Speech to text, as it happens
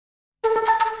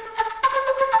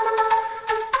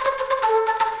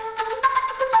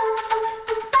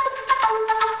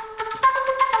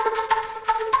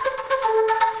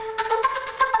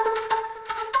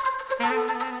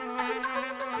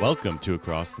Welcome to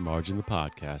Across the Margin, the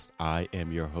podcast. I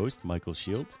am your host, Michael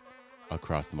Shields.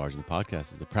 Across the Margin, the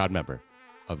podcast is a proud member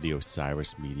of the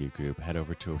Osiris Media Group. Head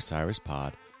over to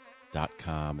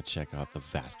osirispod.com and check out the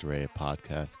vast array of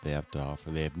podcasts they have to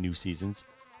offer. They have new seasons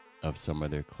of some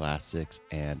of their classics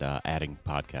and adding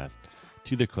podcasts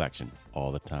to their collection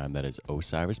all the time. That is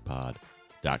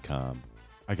osirispod.com.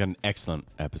 I got an excellent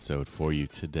episode for you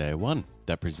today, one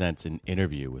that presents an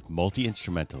interview with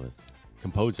multi-instrumentalist,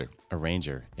 composer,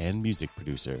 arranger, and music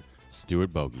producer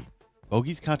Stuart Bogie.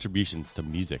 Bogie's contributions to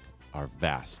music are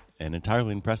vast and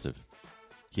entirely impressive.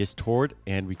 He has toured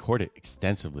and recorded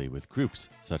extensively with groups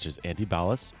such as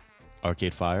Antibalas,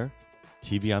 Arcade Fire,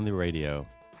 TV on the Radio,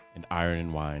 and Iron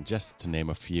and Wine, just to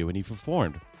name a few, and he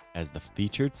performed as the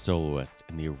featured soloist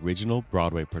in the original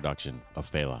Broadway production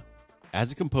of Fela.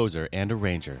 As a composer and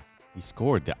arranger, he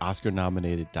scored the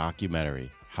Oscar-nominated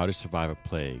documentary How to Survive a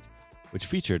Plague, which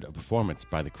featured a performance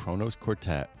by the Kronos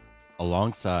Quartet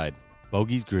alongside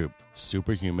Bogie's group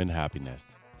Superhuman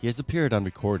Happiness. He has appeared on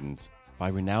recordings by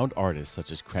renowned artists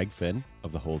such as Craig Finn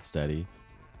of the Hold Steady,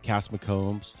 Cass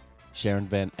McCombs, Sharon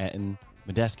Van Etten,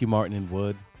 Medeski Martin and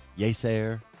Wood,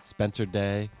 Yesayer, Spencer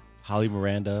Day, Holly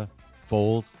Miranda,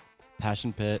 Foles,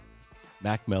 Passion Pit,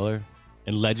 Mac Miller,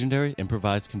 and legendary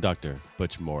improvised conductor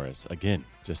Butch Morris, again,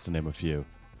 just to name a few.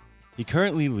 He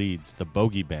currently leads the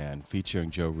Bogie Band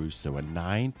featuring Joe Russo, a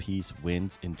 9-piece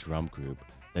winds and drum group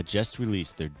that just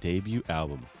released their debut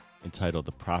album entitled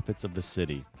The Prophets of the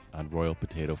City on Royal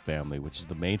Potato Family, which is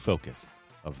the main focus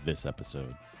of this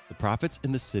episode. The Prophets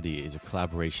in the City is a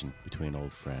collaboration between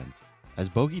old friends, as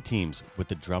Bogie teams with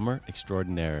the drummer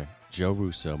extraordinaire Joe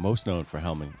Russo, most known for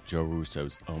helming Joe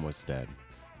Russo's Almost Dead,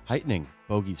 heightening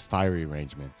Bogie's fiery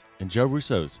arrangements and Joe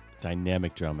Russo's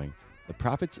dynamic drumming. The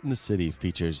Prophets in the City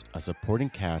features a supporting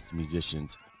cast of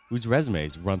musicians whose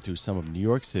resumes run through some of New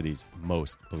York City's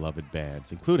most beloved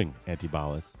bands, including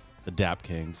Antibalas, the Dap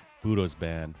Kings, Budo's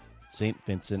Band, St.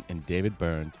 Vincent, and David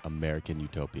Byrne's American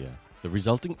Utopia. The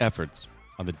resulting efforts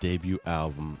on the debut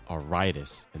album are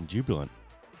riotous and jubilant,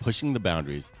 pushing the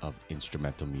boundaries of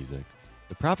instrumental music.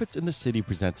 The Prophets in the City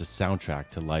presents a soundtrack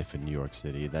to life in New York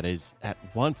City that is at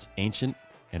once ancient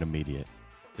and immediate.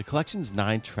 The collection's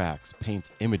 9 tracks paints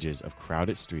images of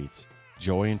crowded streets,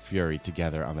 joy and fury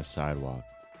together on the sidewalk,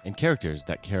 and characters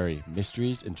that carry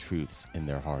mysteries and truths in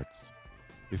their hearts.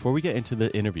 Before we get into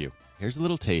the interview, here's a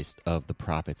little taste of The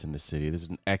Prophets in the City. This is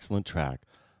an excellent track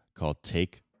called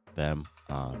Take Them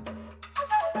On.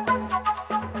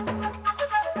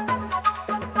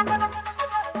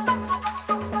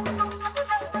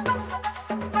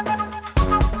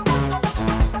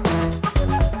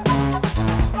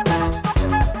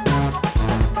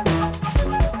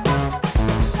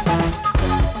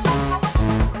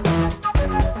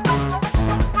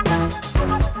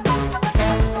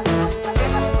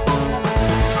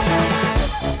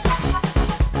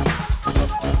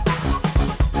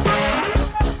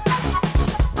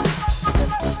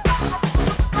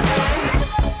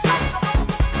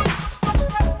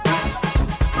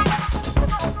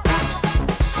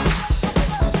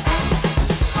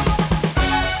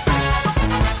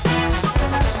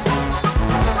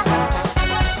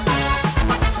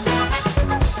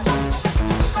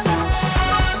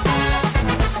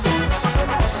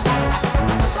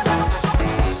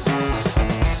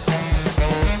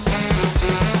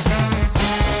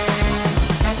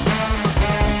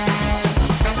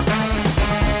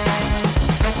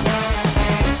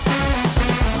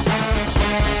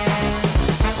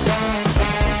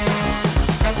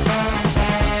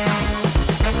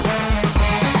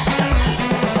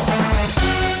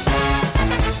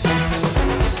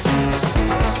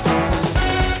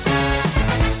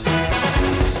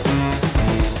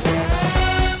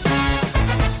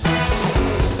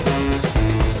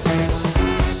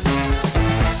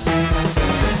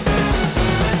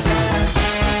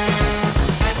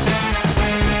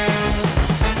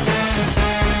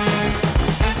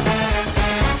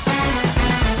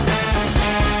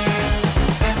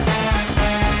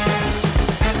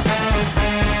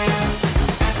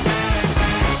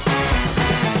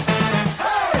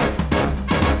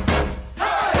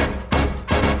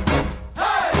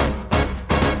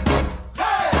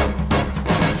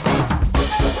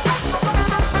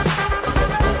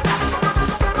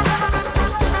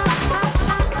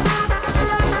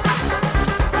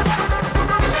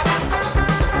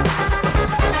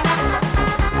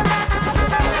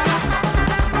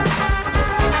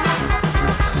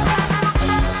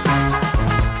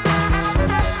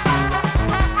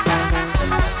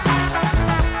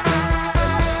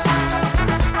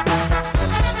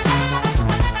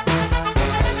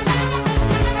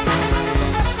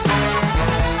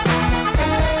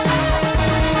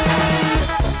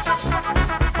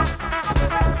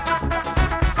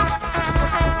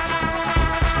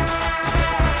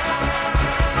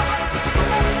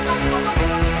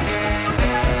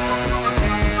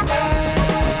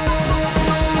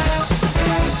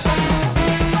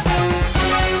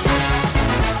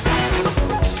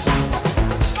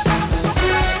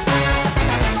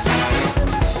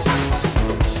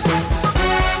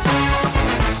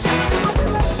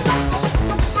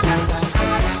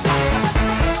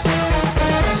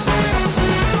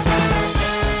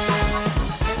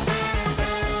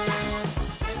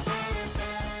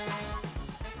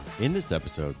 In this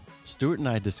episode, Stuart and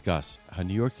I discuss how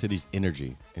New York City's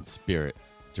energy and spirit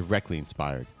directly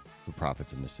inspired the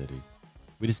Prophets in the City.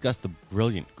 We discuss the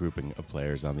brilliant grouping of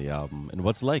players on the album and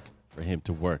what's like for him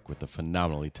to work with the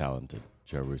phenomenally talented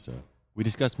Joe Russo. We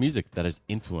discuss music that has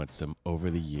influenced him over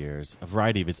the years, a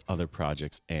variety of his other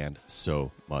projects, and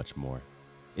so much more.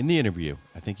 In the interview,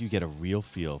 I think you get a real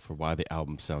feel for why the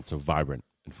album sounds so vibrant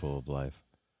and full of life,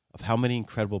 of how many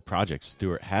incredible projects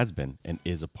Stuart has been and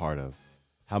is a part of,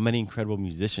 how many incredible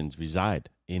musicians reside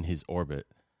in his orbit,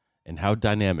 and how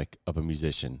dynamic of a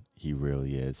musician he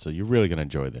really is. So you're really going to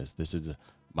enjoy this. This is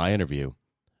my interview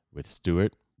with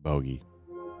Stuart Bogey.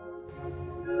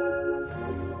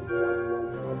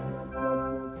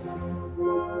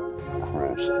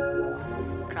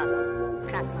 Cross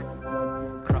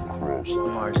the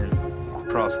margin.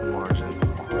 Cross the margin.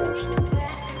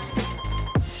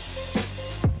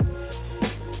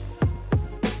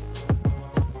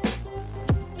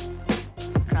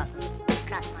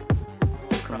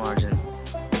 Margin.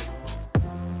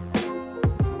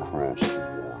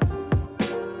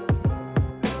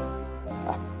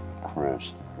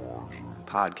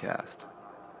 Podcast.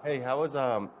 Hey, how was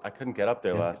I couldn't get up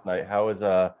there last night. How was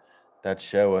that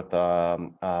show with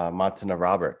Montana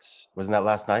Roberts? Wasn't that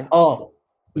last night? Oh,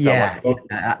 Was yeah.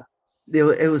 that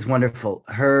It was wonderful.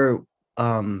 Her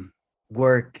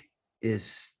work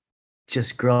is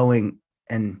just growing,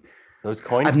 and those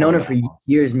coin I've known her for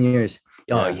years and years.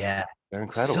 Oh yeah, they're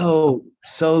incredible.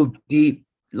 So deep.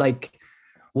 Like,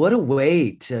 what a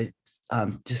way to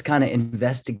just kind of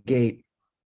investigate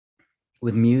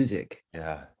with music.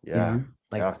 Yeah. You know?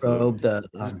 Like Absolutely. probe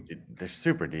the they're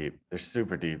super deep. They're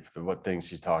super deep for what things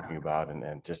she's talking about,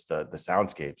 and just the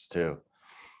soundscapes too.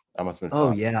 That must have been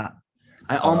fun. yeah.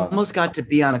 I almost got to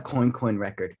be on a coin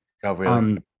record. Oh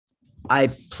really? I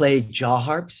play jaw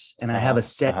harps, and I have a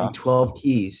set in 12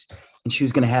 keys, and she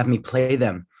was going to have me play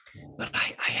them. But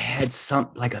I had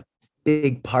a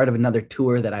big part of another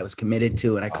tour that I was committed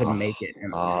to, and I couldn't make it.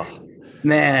 And,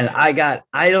 man, I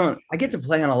get to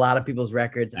play on a lot of people's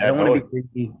records. I don't want to be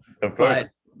creepy, of course. But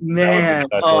man,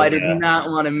 I did not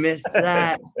want to miss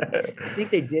that. I think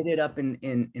they did it up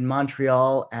in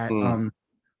Montreal at I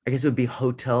guess it would be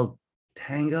Hotel to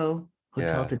Tango,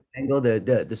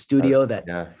 the studio that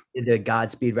did the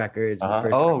Godspeed records.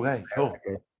 Right, cool.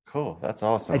 Record. Cool, that's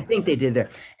awesome. I think they did there.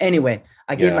 Anyway,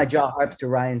 I gave my jaw harps to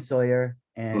Ryan Sawyer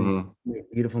and made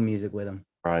beautiful music with him.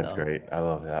 Ryan's great. I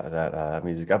love that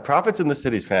music. Prophets in the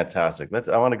City is fantastic.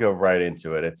 I want to go right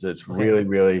into it. It's really,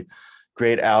 really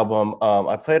great album.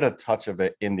 I played a touch of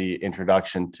it in the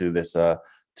introduction to this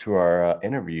to our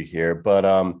interview here, but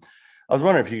I was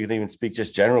wondering if you could even speak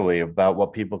just generally about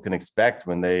what people can expect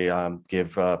when they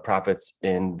give Prophets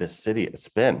in the City a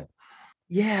spin.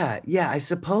 Yeah. I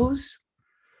suppose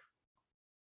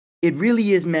it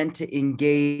really is meant to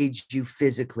engage you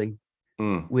physically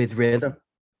with rhythm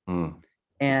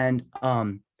and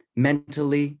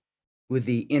mentally with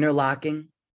the interlocking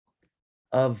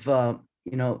of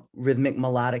rhythmic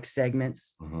melodic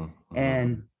segments.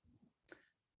 And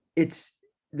it's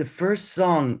the first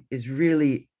song is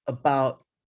really about,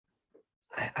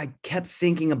 I kept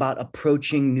thinking about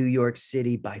approaching New York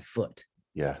City by foot.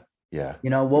 Yeah.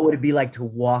 What would it be like to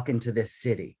walk into this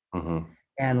city?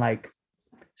 And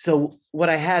so what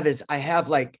I have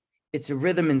it's a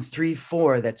rhythm in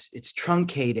 3/4 it's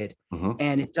truncated,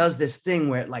 and it does this thing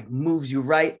where it moves you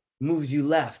right, moves you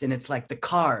left, and it's like the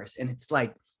cars, and it's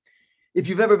like if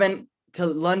you've ever been to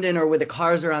London or where the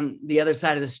cars are on the other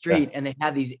side of the street and they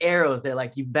have these arrows, they're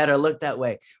like, you better look that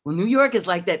way. Well, New York is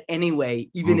like that anyway,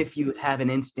 even if you have an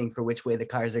instinct for which way the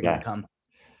cars are going to come.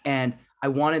 And I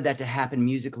wanted that to happen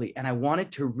musically, and I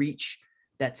wanted to reach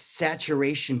that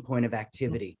saturation point of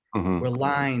activity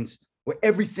where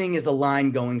everything is a line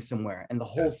going somewhere, and the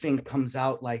whole thing comes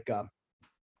out like a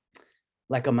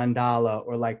mandala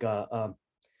or like a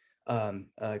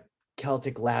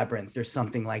Celtic labyrinth or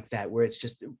something like that, where it's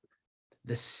just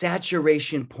the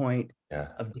saturation point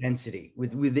of density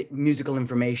with musical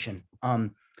information.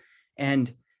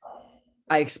 And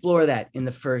I explore that in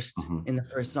the first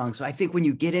song. So I think when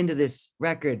you get into this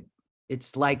record,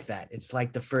 it's like that. It's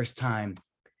like the first time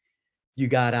you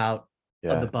got out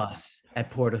of the bus at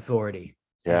Port Authority.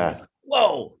 Yeah. Like,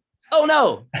 whoa! Oh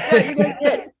no! You're gonna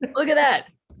get, look at that!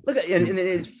 Look at, and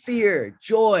it's fear,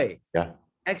 joy,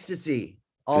 ecstasy,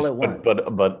 all at once.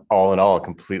 But all in all,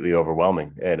 completely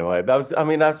overwhelming. Anyway, that's what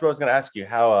I was going to ask you.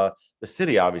 How the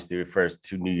city obviously refers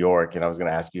to New York, and I was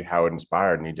going to ask you how it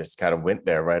inspired, and you just kind of went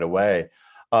there right away.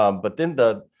 But then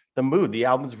the mood, the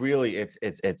album's really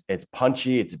it's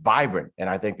punchy, it's vibrant, and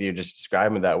I think that you're just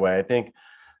describing it that way. I think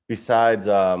besides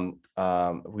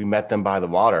We Met Them by the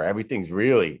Water, everything's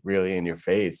really, really in your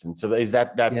face. And so that's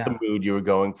the mood you were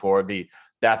going for.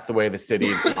 That's the way the city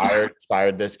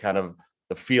inspired this kind of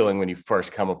the feeling when you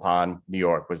first come upon New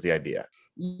York was the idea.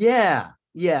 Yeah.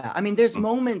 I mean, there's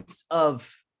moments of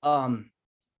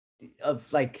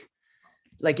like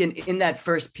in that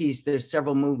first piece, there's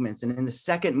several movements. And in the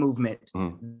second movement,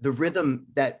 the rhythm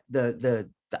that the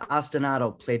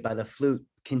ostinato played by the flute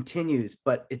continues,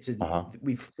 but it's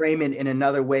we frame it in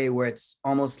another way where it's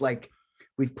almost like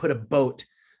we've put a boat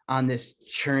on this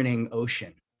churning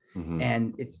ocean.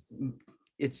 And it's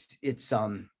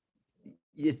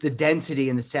the density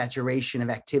and the saturation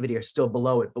of activity are still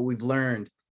below it, but we've learned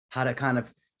how to kind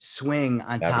of swing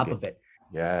on top of it.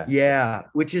 Yeah,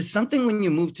 which is something when you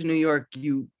move to New York,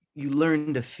 you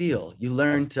learn to feel, you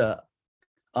learn to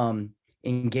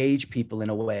engage people in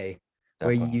a way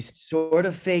where you sort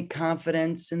of fake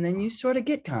confidence and then you sort of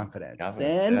get confidence.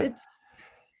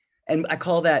 And I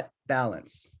call that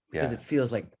balance, because it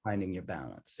feels like finding your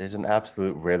balance. There's an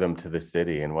absolute rhythm to the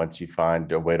city, and once you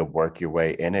find a way to work your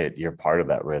way in it, you're part of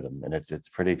that rhythm, and it's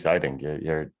pretty exciting.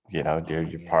 You're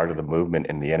part of the movement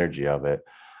and the energy of it.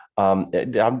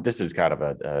 This is kind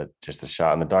of just a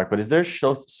shot in the dark, but is there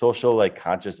social like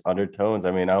conscious undertones?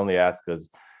 I mean, I only ask because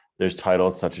there's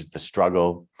titles such as The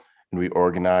Struggle and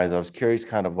Reorganize. I was curious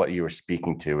kind of what you were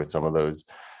speaking to with some of those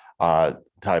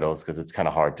titles, because it's kind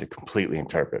of hard to completely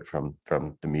interpret from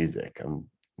the music.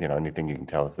 Anything you can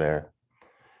tell us there?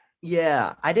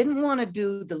 Yeah, I didn't want to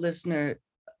do the listener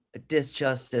a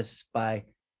disjustice by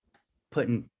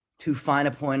putting too fine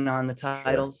a point on the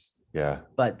titles. Yeah.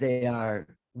 But they are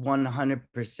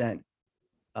 100%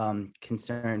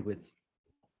 concerned with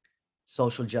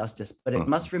social justice, but it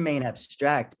must remain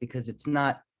abstract because it's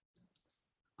not,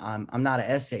 I'm not an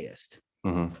essayist.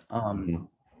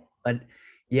 But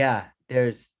yeah,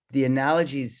 there's the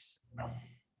analogies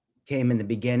came in the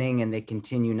beginning and they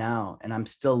continue now, and I'm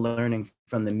still learning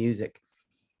from the music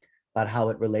about how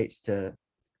it relates to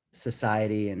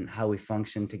society and how we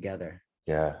function together.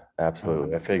 Yeah,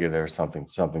 absolutely. I figured there was something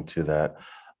to that.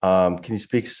 Can you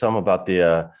speak some about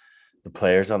the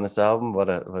players on this album?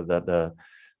 The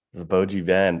Bogie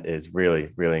band is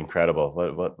really, really incredible.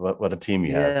 What a team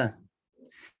you have.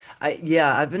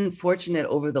 I've been fortunate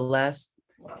over the last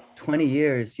 20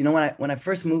 years. When I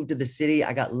first moved to the city,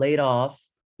 I got laid off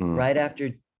right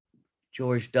after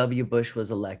George W. Bush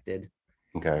was elected.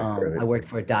 Okay. I worked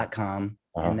for .com,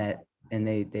 and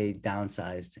they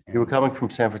downsized. You were coming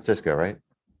from San Francisco, right?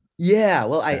 Yeah.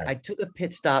 Well, I took a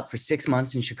pit stop for 6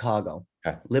 months in Chicago,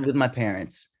 lived with my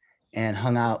parents, and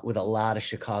hung out with a lot of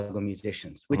Chicago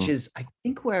musicians, which is, I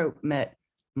think, where I met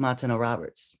Martina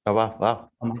Roberts. Oh, wow.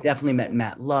 I definitely met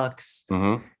Matt Lux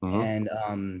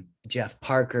and Jeff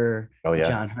Parker,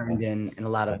 John Herndon, and a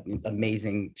lot of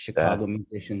amazing Chicago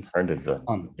musicians. Herndon's a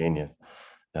genius.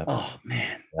 Yeah. Oh,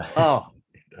 man. Oh.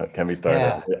 Can we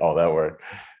start all that work?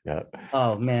 Yeah.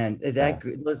 Oh, man.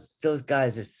 Those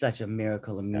guys are such a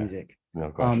miracle of music. No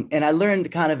question. And I learned I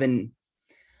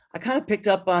kind of picked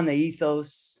up on the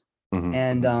ethos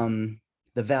and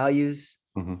the values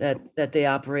that they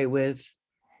operate with.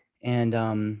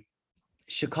 And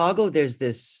Chicago, there's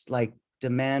this like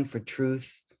demand for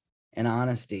truth and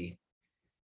honesty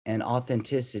and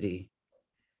authenticity,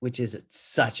 which is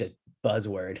such a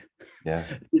buzzword. Yeah.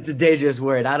 It's a dangerous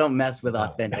word. I don't mess with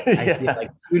authentic. I feel like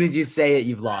as soon as you say it,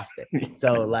 you've lost it.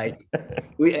 So like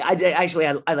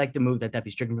I like to move that be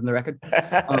stricken from the record.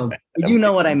 You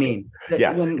know what I mean?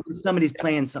 When somebody's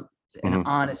playing an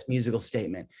honest musical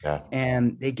statement,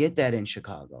 and they get that in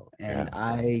Chicago, and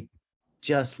I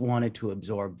just wanted to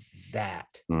absorb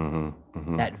that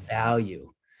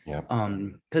value.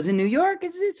 Because in New York,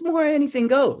 it's more anything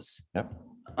goes.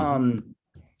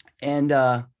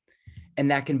 And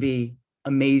that can be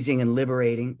amazing and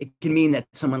liberating. It can mean that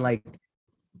someone like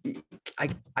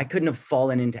I couldn't have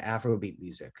fallen into Afrobeat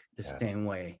music the same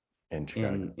way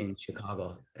in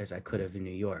Chicago as I could have in New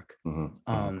York.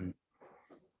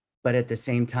 But at the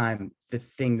same time, the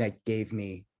thing that gave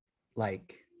me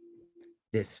like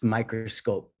this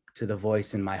microscope to the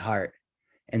voice in my heart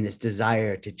and this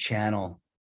desire to channel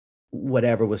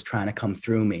whatever was trying to come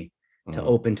through me, to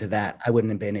open to that, I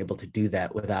wouldn't have been able to do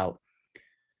that without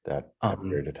that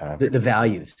period of time. The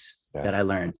values that I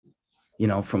learned,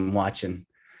 from watching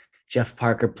Jeff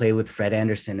Parker play with Fred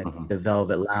Anderson at the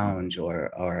Velvet Lounge,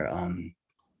 or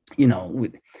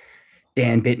with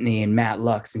Dan Bitney and Matt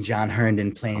Lux and John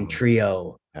Herndon playing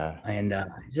trio, and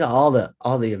all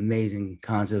the amazing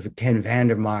concerts of Ken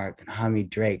Vandermark and Hamid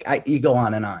Drake. You go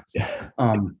on and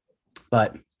on.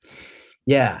 But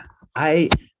yeah, I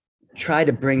try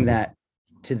to bring that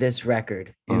to this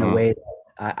record in a way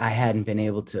that I hadn't been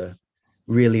able to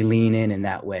really lean in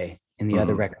that way in the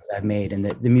other records I've made. And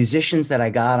the musicians that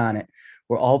I got on it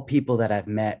were all people that I've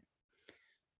met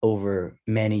over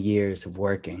many years of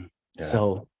working. Yeah.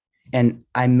 So, and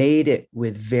I made it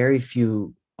with very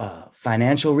few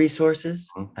financial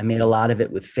resources. I made a lot of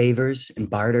it with favors and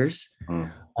barters.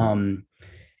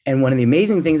 And one of the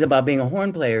amazing things about being a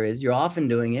horn player is you're often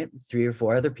doing it with 3 or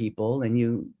 4 other people, and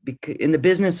in the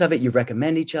business of it, you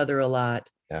recommend each other a lot.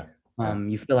 Yeah.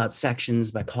 You fill out sections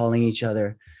by calling each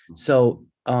other. So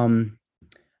I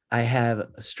have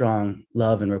a strong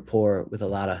love and rapport with a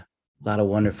lot of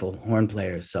wonderful horn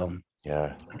players. So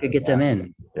yeah, I could get them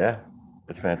in. Yeah,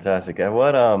 that's fantastic. At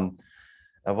what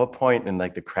point in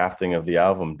like the crafting of the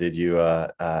album did you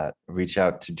reach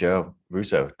out to Joe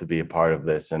Russo to be a part of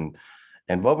this, and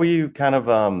what were you kind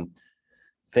of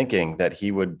thinking that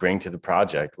he would bring to the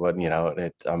project? What,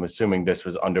 I'm assuming this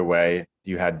was underway.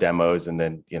 You had demos, and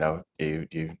then you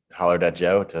hollered at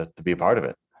Joe to be a part of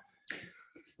it.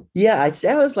 Yeah, I'd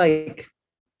say I was like,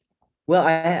 well,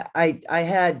 I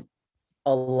had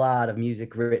a lot of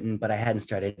music written, but I hadn't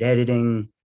started editing.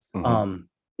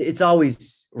 It's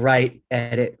always write,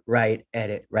 edit, write,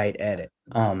 edit, write, edit.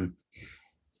 So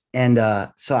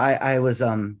I was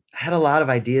had a lot of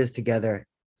ideas together,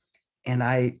 and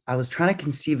I was trying to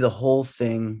conceive the whole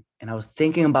thing, and I was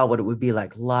thinking about what it would be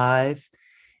like live,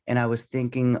 and I was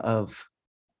thinking of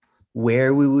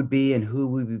where we would be and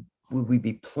who would we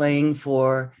be playing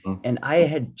for. And I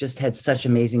had just had such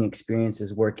amazing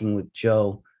experiences working with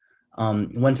Joe.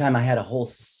 One time I had a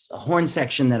horn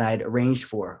section that I had arranged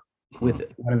for with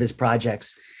one of his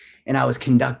projects, and I was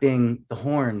conducting the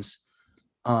horns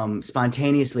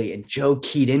spontaneously, and Joe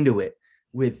keyed into it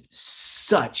with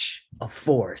such a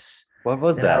force. What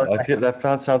was that?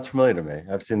 That sounds familiar to me.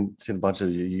 I've seen a bunch of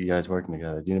you guys working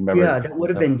together. Do you remember? Yeah, that would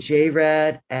have been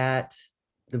J-Rad at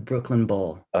the Brooklyn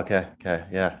Bowl. Okay.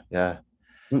 Yeah.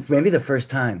 Maybe the first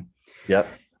time. Yep.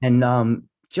 And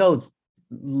Joe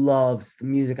loves the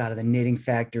music out of the Knitting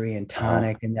Factory and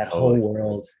Tonic and that whole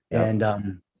world. Yep.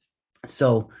 And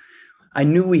so I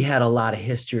knew we had a lot of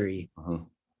history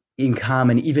in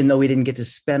common, even though we didn't get to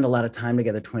spend a lot of time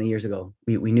together 20 years ago.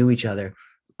 We knew each other,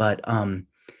 but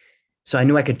so I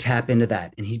knew I could tap into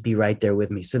that, and he'd be right there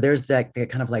with me. So there's that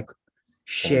kind of like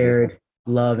shared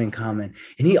love in common.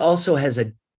 And he also has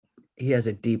a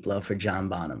deep love for John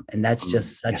Bonham, and that's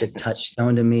just such a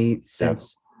touchstone to me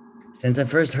since I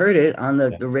first heard it on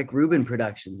the Rick Rubin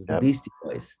productions, the Beastie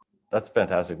Boys. That's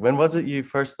fantastic. When was it you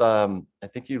first, I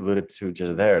think you alluded to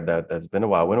just there, that's been a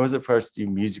while. When was it first you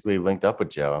musically linked up with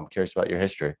Joe? I'm curious about your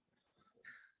history.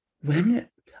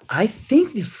 I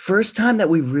think the first time that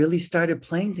we really started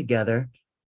playing together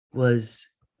was,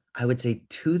 I would say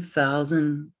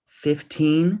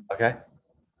 2015. Okay.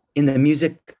 In the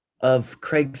music of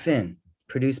Craig Finn,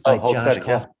 produced by Josh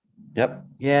Kaufman. Yep.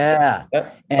 Yeah.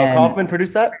 And Kaufman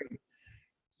produced that?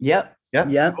 Yep.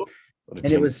 Cool.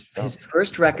 And it was his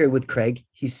first record with Craig.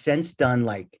 He's since done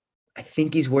I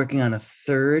think he's working on a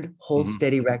 3rd Hold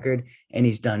Steady record, and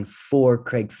he's done 4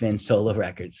 Craig Finn solo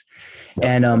records. Yep.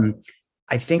 And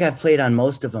I think I've played on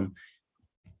most of them.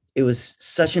 It was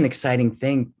such an exciting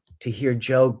thing to hear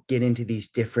Joe get into these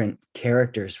different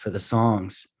characters for the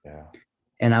songs. Yeah.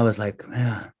 And I was like,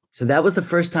 so that was the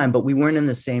first time, but we weren't in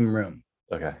the same room.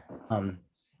 Okay.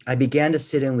 I began to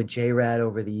sit in with J-Rad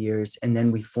over the years, and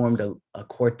then we formed a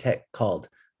quartet called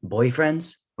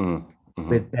Boyfriends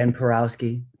with Ben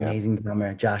Porowski, amazing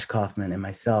drummer, Josh Kaufman, and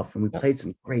myself. And we played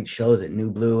some great shows at New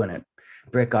Blue and at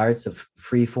Brick Arts of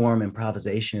freeform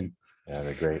improvisation. Yeah,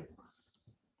 they're great.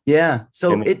 Yeah,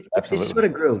 so it sort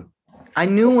of grew. I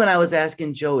knew when I was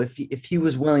asking Joe if he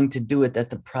was willing to do it,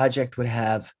 that the project would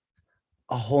have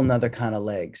a whole nother kind of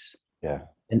legs. Yeah.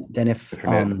 And then if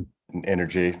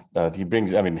energy he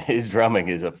brings, his drumming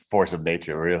is a force of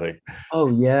nature, really. Oh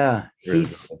yeah.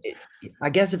 I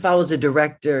guess if I was a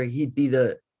director, he'd be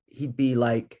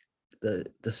like the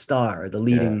star, the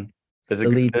leading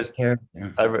lead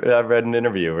character. I've read an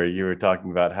interview where you were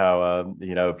talking about how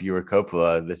if you were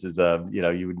Coppola, this is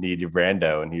you would need your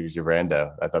Brando, and he was your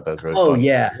Brando. I thought that was really fun.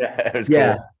 Yeah. It was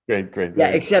cool. Great. Yeah,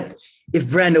 except if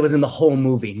Brando was in the whole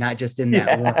movie, not just in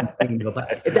that one scene.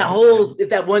 But if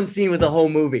that one scene was the whole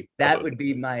movie, that would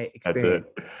be my experience.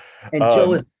 And Joe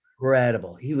was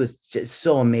incredible. He was just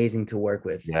so amazing to work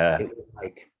with. Yeah. It was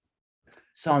like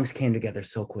songs came together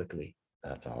so quickly.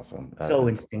 That's awesome. So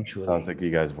instinctually. Sounds like you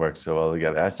guys worked so well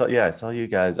together. I saw you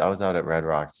guys. I was out at Red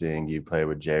Rock seeing you play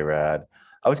with J-Rad.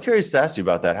 I was curious to ask you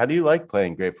about that. How do you like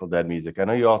playing Grateful Dead music? I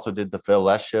know you also did the Phil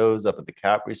Les shows up at the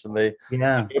Cap recently.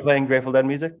 Yeah. You're playing Grateful Dead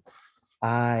music?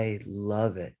 I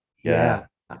love it. Yeah.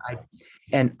 I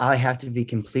and I have to be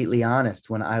completely honest.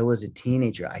 When I was a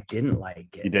teenager, I didn't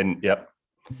like You it. didn't? Yep.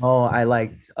 Oh, I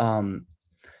liked kind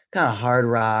of hard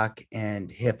rock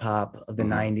and hip hop of the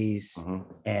 90s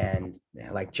and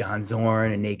like John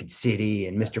Zorn and Naked City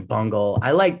and Mr. Bungle.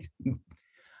 I liked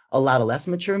a lot of less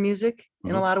mature music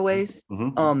in a lot of ways.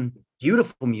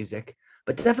 Beautiful music,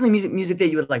 but definitely music that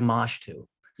you would like mosh to.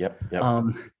 Yep.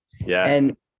 Yeah.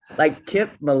 And like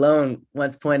Kip Malone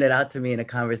once pointed out to me in a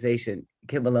conversation,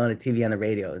 Kip Malone at TV on the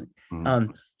radio.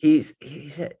 He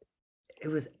said it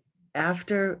was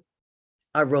after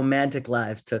our romantic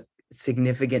lives took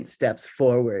significant steps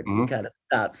forward, we kind of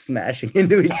stopped smashing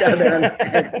into each other on the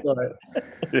dance floor.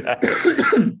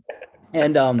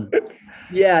 And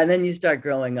and then you start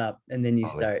growing up and then you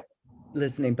start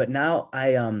listening. But now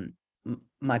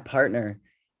my partner,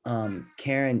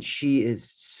 Karen, she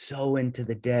is so into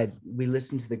the Dead. We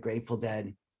listen to the Grateful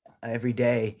Dead every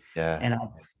day. And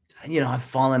I've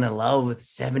fallen in love with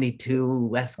 72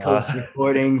 West Coast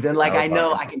recordings. And like, I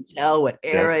know I can tell what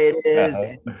era it is.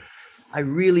 And I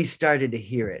really started to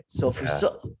hear it. So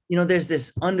there's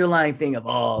this underlying thing of,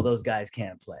 oh, those guys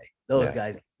can't play. Those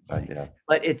guys can't play.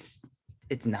 But it's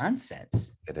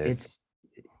nonsense. It is.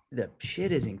 The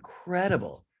shit is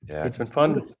incredible. Yeah, it's been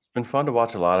fun. It's been fun to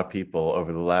watch a lot of people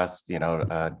over the last,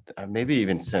 maybe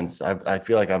even since I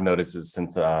feel like I've noticed it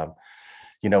since,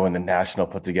 when the National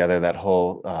put together that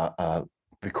whole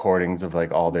recordings of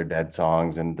like all their Dead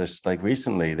songs, and there's like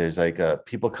recently there's like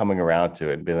people coming around to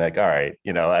it and being like, all right,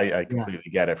 I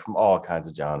completely get it from all kinds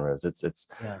of genres. It's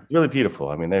really beautiful.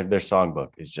 I mean, their songbook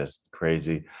is just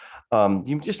crazy.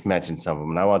 You just mentioned some of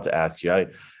them, and I want to ask you. I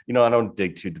don't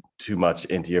dig too much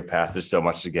into your past. There's so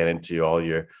much to get into.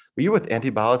 Were you with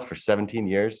Antibalas for 17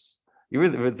 years? You were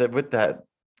with that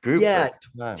group? Yeah,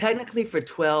 technically for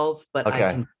 12, but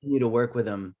I continue to work with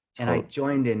them, and I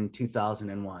joined in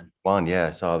 2001. Yeah,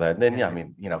 I saw that. And then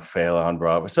Fela on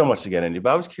Broadway. So much to get into.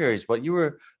 But I was curious, what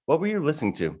were you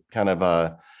listening to? Kind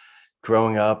of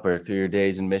growing up or through your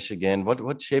days in Michigan,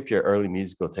 what shaped your early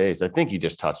musical taste? I think you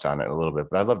just touched on it a little bit,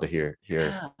 but I'd love to hear.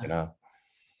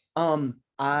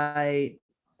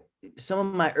 Some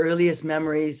of my earliest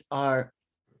memories are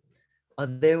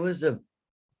there was a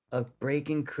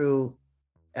breaking crew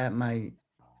at my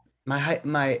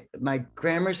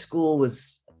grammar school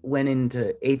went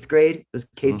into 8th grade. It was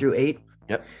K through 8.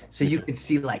 Yep. So you could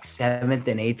see like 7th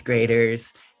and 8th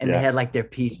graders, and they had like their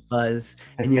peach fuzz,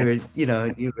 and you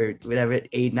were whatever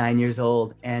 8, 9 years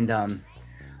old. And I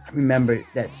remember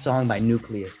that song by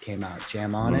Nucleus came out,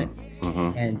 Jam on It.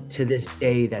 And to this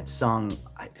day, that song,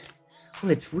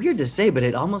 it's weird to say, but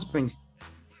it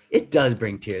does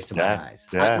bring tears to my eyes.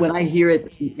 When I hear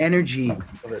it, the energy,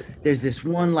 there's this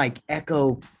one like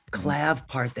echo clav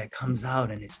part that comes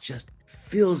out, and it just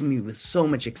fills me with so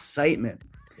much excitement.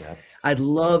 I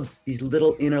love these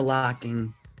little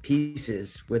interlocking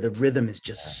pieces where the rhythm is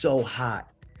just so hot.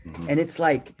 And it's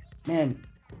like, man,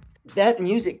 that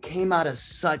music came out of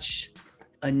such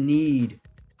a need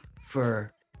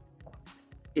for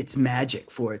its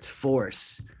magic, for its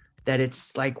force, that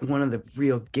it's like one of the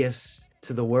real gifts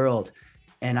to the world.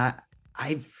 And I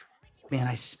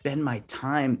spend my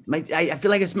time, I feel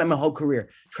like I spent my whole career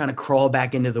trying to crawl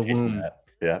back into the womb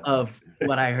of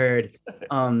what I heard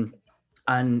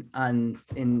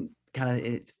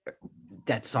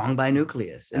that song by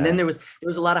Nucleus. And then there was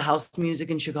a lot of house music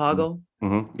in Chicago.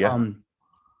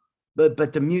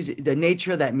 But the music, the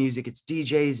nature of that music, it's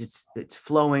DJs, it's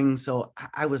flowing. So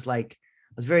I was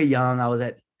very young. I was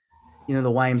at the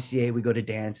YMCA. We go to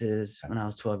dances when I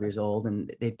was 12 years old,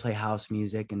 and they'd play house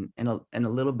music and a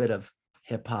little bit of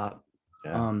hip hop.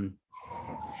 And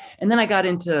then I got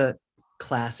into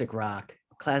classic rock.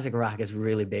 Classic rock is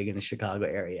really big in the Chicago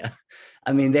area.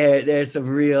 I mean, there's some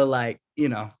real like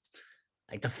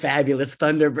the Fabulous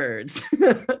Thunderbirds,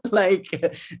 like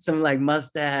some like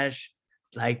Mustache,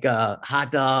 like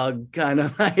Hot Dog kind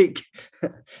of like,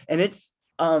 and it's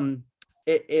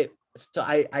so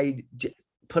I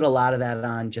put a lot of that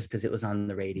on just because it was on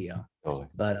the radio. Totally.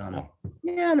 But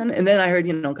and then I heard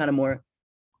kind of more.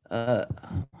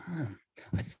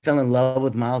 I fell in love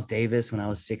with Miles Davis when I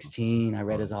was 16. I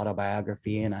read his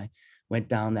autobiography, and I went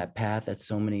down that path that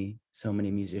so many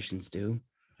musicians do.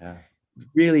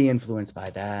 Really influenced by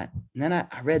that. And then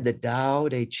I read the Tao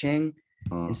Te Ching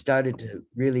and started to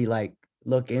really like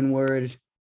look inward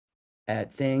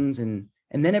at things, and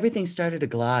then everything started to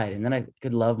glide, and then I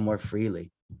could love more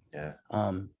freely.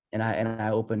 And I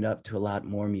opened up to a lot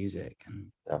more music,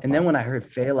 and then when I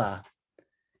heard Fela,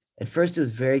 at first it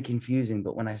was very confusing,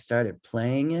 but when I started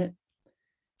playing it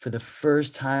for the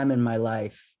first time in my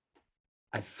life,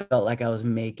 I felt like I was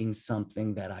making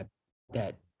something that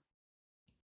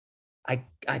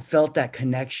I felt that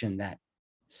connection that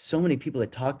so many people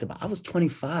had talked about. I was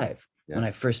 25 when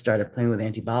I first started playing with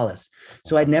Antibalas.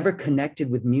 So I'd never connected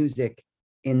with music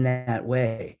in that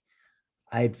way.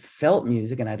 I'd felt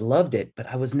music and I'd loved it, but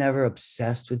I was never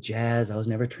obsessed with jazz. I was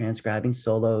never transcribing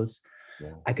solos.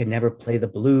 I could never play the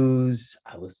blues.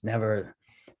 I was never,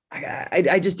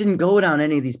 I just didn't go down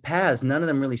any of these paths. None of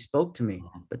them really spoke to me.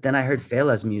 But then I heard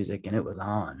Fela's music and it was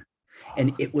on.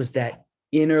 And it was that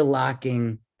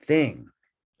interlocking thing,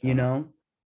 you know,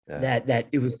 that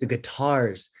it was the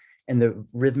guitars and the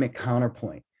rhythmic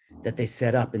counterpoint that they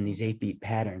set up in these 8-beat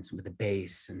patterns with the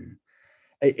bass. And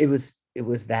it was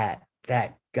that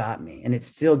got me, and it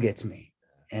still gets me.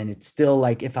 And it's still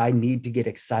like, if I need to get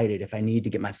excited, if I need to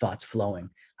get my thoughts flowing,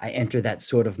 I enter that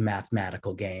sort of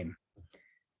mathematical game.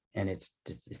 And it's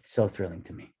so thrilling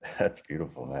to me. That's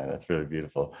beautiful, man. That's really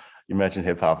beautiful. You mentioned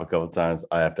hip hop a couple of times.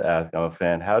 I have to ask, I'm a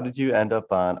fan. How did you end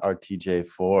up on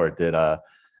RTJ4? Did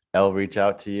L reach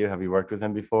out to you? Have you worked with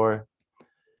him before?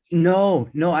 No,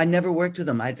 I never worked with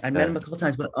him. I met him a couple of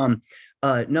times, but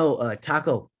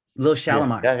Taco, Lil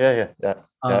Shalimar. Yeah.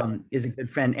 Is a good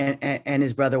friend, and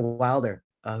his brother Wilder,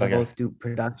 who both do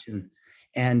production.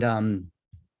 And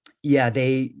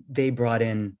they brought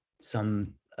in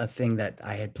a thing that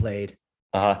I had played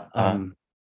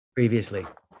previously.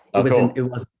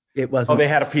 It wasn't. Oh, they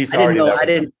had a piece. I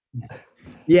didn't.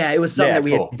 Yeah, it was something that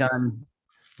we had done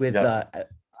with on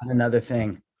another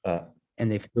thing,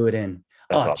 and they flew it in.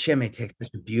 Awesome. Chime takes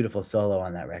such a beautiful solo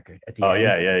on that record at the end.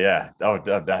 Yeah.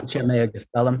 Chime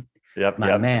Gastelum.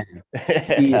 My man.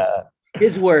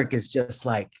 His work is just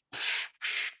like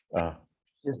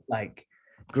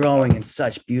growing in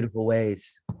such beautiful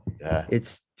ways. Yeah.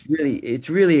 It's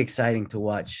really exciting to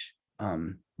watch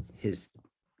his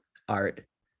art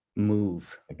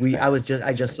move.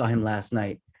 I just saw him last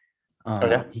night.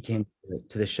 He came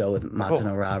to the show with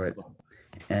Matano Roberts,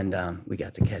 and we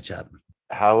got to catch up.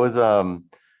 How was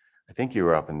I think you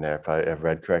were up in there, if I've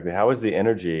read correctly. How was the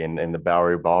energy in the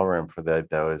Bowery Ballroom for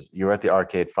those? You were at the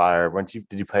Arcade Fire, weren't you?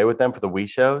 Did you play with them for the Wii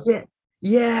shows?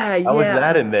 Yeah. How was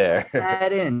that in there?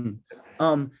 Sat in.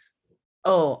 I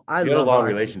had a long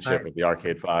relationship with the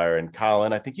Arcade Fire and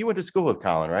Colin. I think you went to school with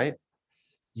Colin, right?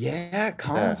 Yeah,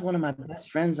 Colin's one of my best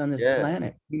friends on this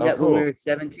planet. We met when we were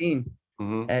 17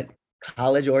 at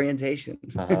college orientation.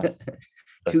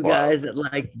 Two guys that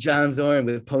like John Zorn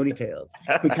with ponytails.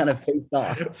 We kind of faced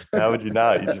off. How would you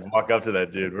not? You just walk up to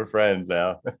that dude. We're friends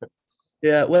now.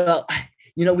 Yeah, well,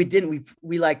 we didn't.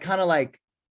 We like kind of like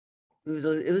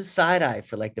it was side eye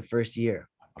for like the first year.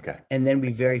 Okay. And then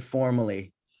we very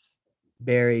formally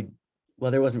buried.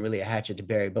 Well, there wasn't really a hatchet to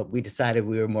bury, but we decided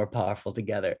we were more powerful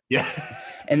together. Yeah.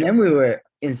 And then we were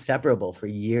inseparable for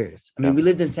years. I mean, we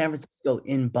lived in San Francisco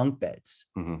in bunk beds.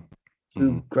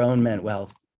 Two grown men.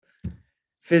 Well,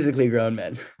 physically grown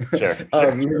men, sure.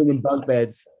 Living in bunk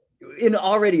beds in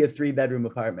already a 3-bedroom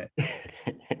apartment.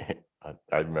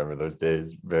 I remember those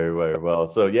days very, very well.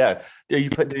 So yeah, did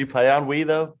you play on Wii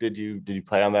though? Did you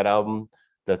play on that album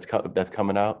that's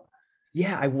coming out?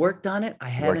 Yeah, I worked on it. I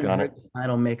haven't heard the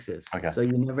final mixes, so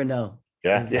you never know.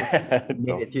 Yeah.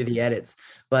 Made it through the edits,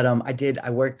 but I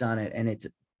worked on it, and it's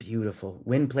beautiful.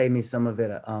 Wynn played me some of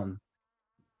it.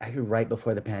 Actually, right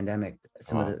before the pandemic,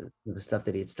 some of the stuff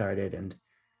that he had started, and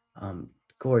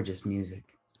gorgeous music.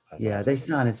 That's awesome. They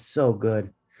sounded so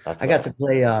good. I got to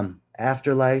play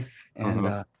Afterlife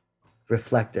and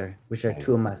Reflector, which are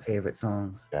two of my favorite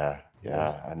songs.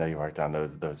 Yeah, I know you worked on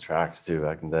those tracks too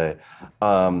back in the day.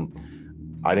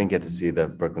 I didn't get to see the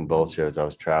Brooklyn Bowl shows. I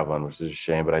was traveling, which is a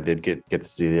shame, but I did get to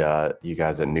see you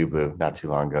guys at Nubu not too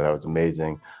long ago. That was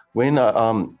amazing. When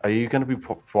are you going to be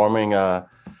performing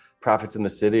Prophets in the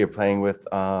City or playing with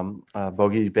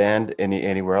Bogey Band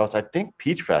anywhere else? I think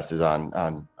Peach Fest is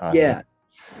on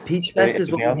Peach Fest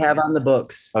is what we have on the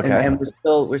books. Okay. And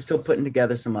we're still putting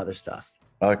together some other stuff.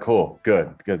 Cool,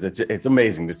 good, because it's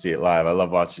amazing to see it live. I love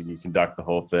watching you conduct the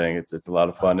whole thing. It's a lot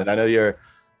of fun, and I know you're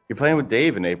playing with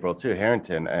Dave in April too,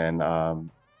 Harrington, and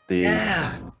the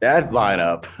dad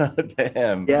lineup.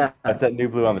 Damn, that's at New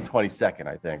Blue on the 22nd,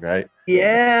 I think, right?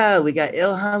 Yeah, we got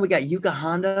Ilhan, we got Yuka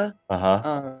Honda,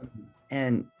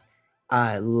 and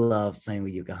I love playing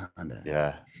with Yuka Honda.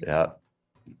 Yeah.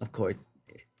 Of course,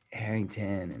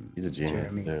 Harrington and he's a genius.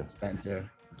 Jeremy too. Spencer.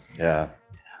 Yeah.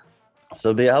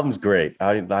 So the album's great.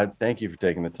 I thank you for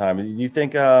taking the time. Do you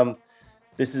think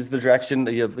this is the direction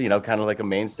that you kind of like a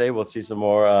mainstay? We'll see some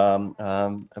more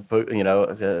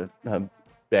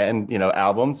band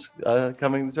albums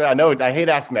coming this way. I know I hate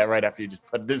asking that right after you just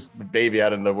put this baby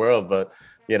out in the world, but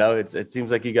it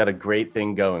seems like you got a great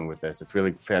thing going with this. It's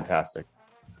really fantastic.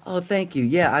 Oh, thank you.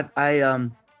 Yeah, I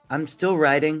I'm still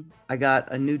writing. I got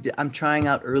I'm trying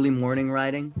out early morning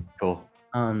writing. Cool.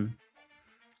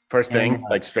 First thing,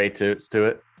 like straight to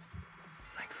it.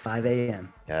 Like 5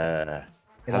 a.m. Yeah.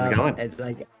 How's it going?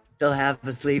 Like still half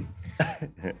asleep.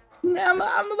 I'm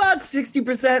about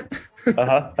 60%, 50,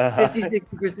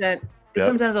 60%.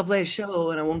 Sometimes I'll play a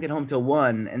show and I won't get home till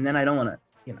 1, and then I don't want to,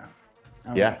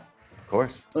 Yeah, of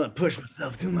course. I want to push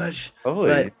myself too much.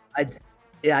 Totally. But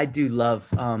I do love.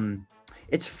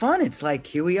 It's fun. It's like,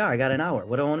 here we are. I got an hour.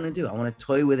 What do I want to do? I want to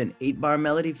toy with an 8-bar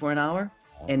melody for an hour.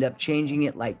 End up changing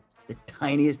it like the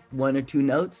tiniest 1 or 2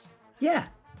 notes. Yeah,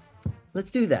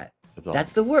 let's do that.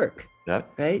 That's the work.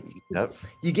 Yep. Right. Yep.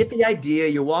 You get the idea.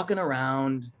 You're walking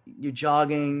around. You're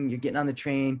jogging. You're getting on the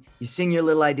train. You sing your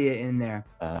little idea in there.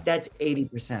 That's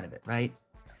 80% of it, right?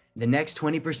 The next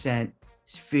 20%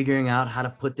 is figuring out how to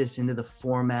put this into the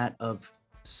format of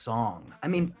song. I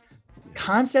mean,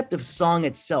 concept of song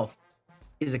itself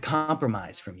is a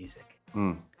compromise for music.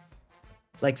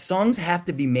 Like songs have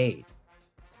to be made.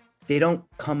 They don't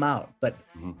come out, but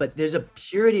there's a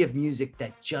purity of music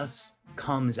that just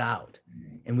comes out,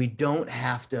 and we don't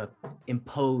have to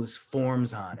impose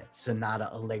forms on it. Sonata,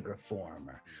 allegro form,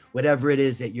 or whatever it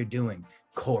is that you're doing.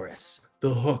 Chorus,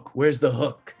 the hook. Where's the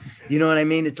hook? You know what I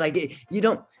mean? It's like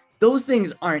those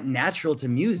things aren't natural to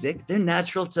music. They're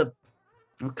natural to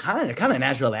kind of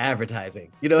natural to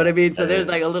advertising. You know what I mean? So there's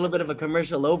like a little bit of a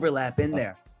commercial overlap in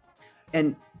there,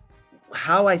 and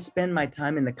how I spend my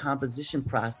time in the composition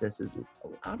process has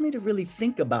allowed me to really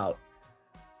think about,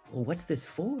 well, what's this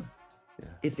for?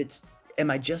 Yeah. Am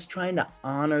I just trying to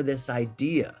honor this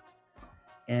idea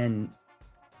and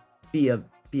be a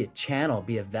channel,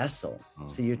 be a vessel?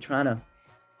 So you're trying to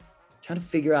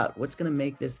figure out what's going to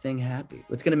make this thing happy.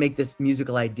 What's going to make this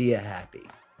musical idea happy?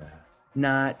 Yeah.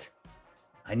 Not,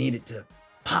 I need it to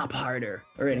pop harder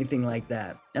or anything like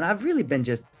that. And I've really been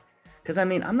because I'm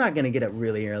not going to get up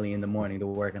really early in the morning to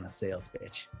work on a sales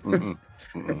pitch.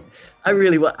 I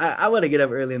want to get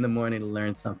up early in the morning to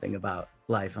learn something about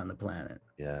life on the planet.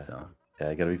 Yeah. So.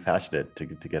 Yeah, you got to be passionate to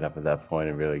get up at that point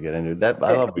and really get into that.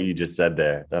 I love what you just said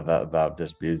there about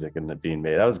just music and it being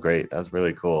made. That was great. That was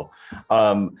really cool.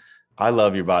 I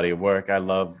love your body of work. I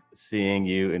love seeing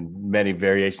you in many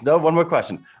variations. Oh, one more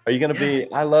question. Are you going to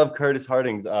be, I love Curtis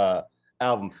Harding's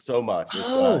album so much.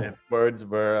 Words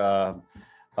were...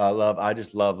 I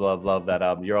just love that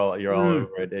album. You're all over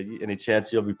it. Any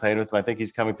chance you'll be playing with him? I think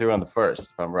he's coming through on the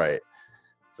 1st, if I'm right.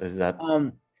 Is that?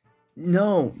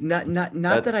 No, not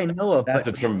that I know of. That's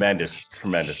a tremendous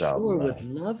album. Sure, would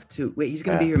love to. Wait, he's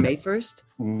going to be here May 1st?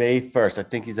 May 1st. I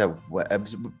think he's at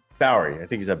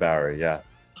Bowery. Yeah.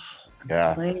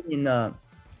 I'm playing in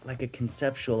like a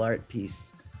conceptual art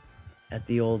piece at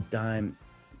the Old Dime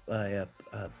by a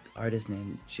artist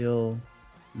named Jill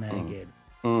Magid.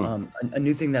 A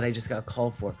new thing that I just got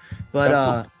called for, but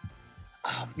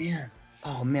oh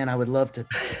man, I would love to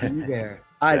be there.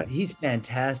 He's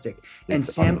fantastic, and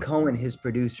Sam Cohen, his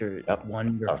producer,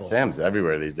 wonderful. Oh, Sam's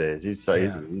everywhere these days. He's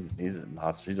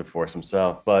a force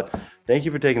himself. But thank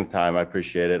you for taking the time. I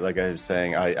appreciate it. Like I was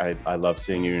saying, I love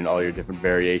seeing you in all your different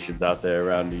variations out there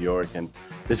around New York, and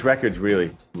this record's really,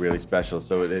 really special.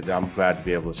 So I'm glad to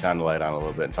be able to shine the light on a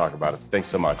little bit and talk about it. So thanks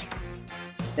so much.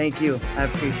 Thank you. I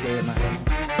appreciate it, my friend.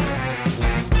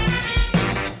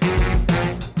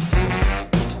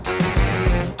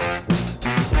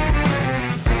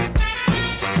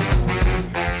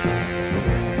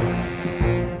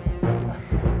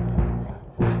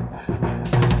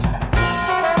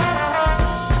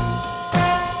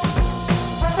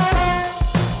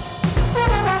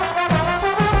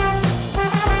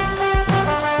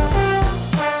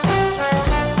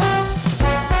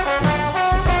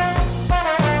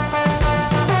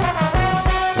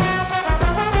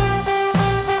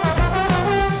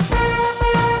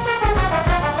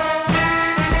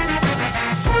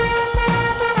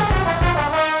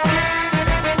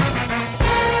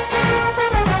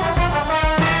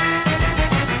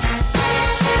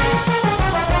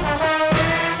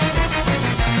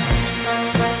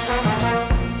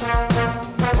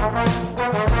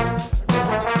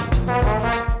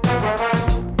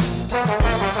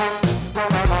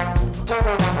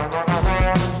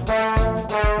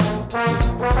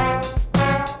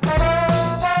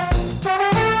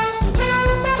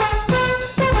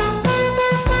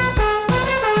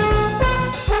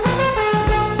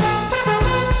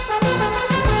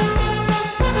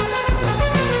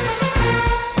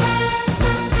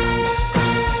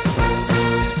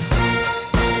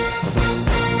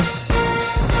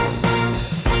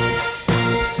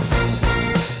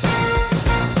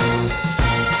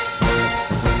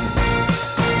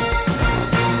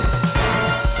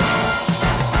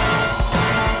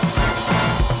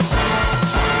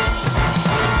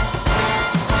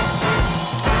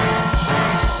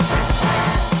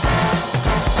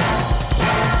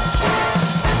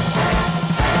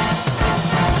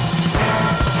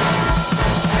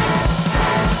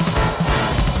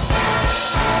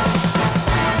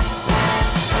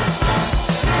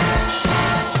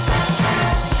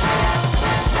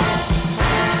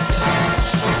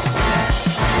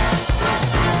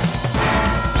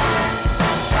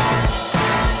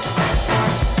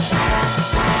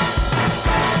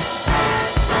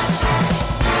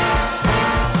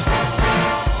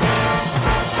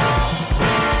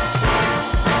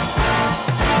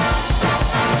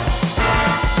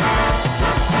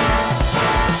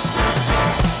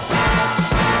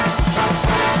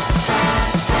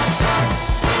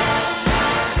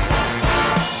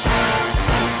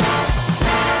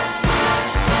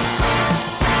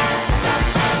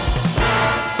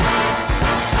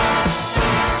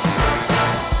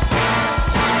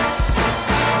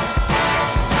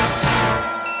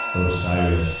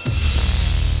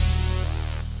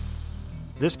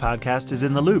 This podcast is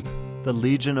In the Loop, the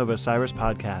Legion of Osiris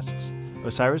podcasts.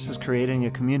 Osiris is creating a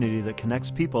community that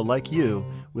connects people like you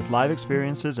with live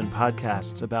experiences and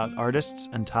podcasts about artists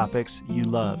and topics you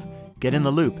love. Get in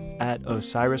the loop at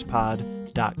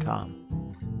osirispod.com.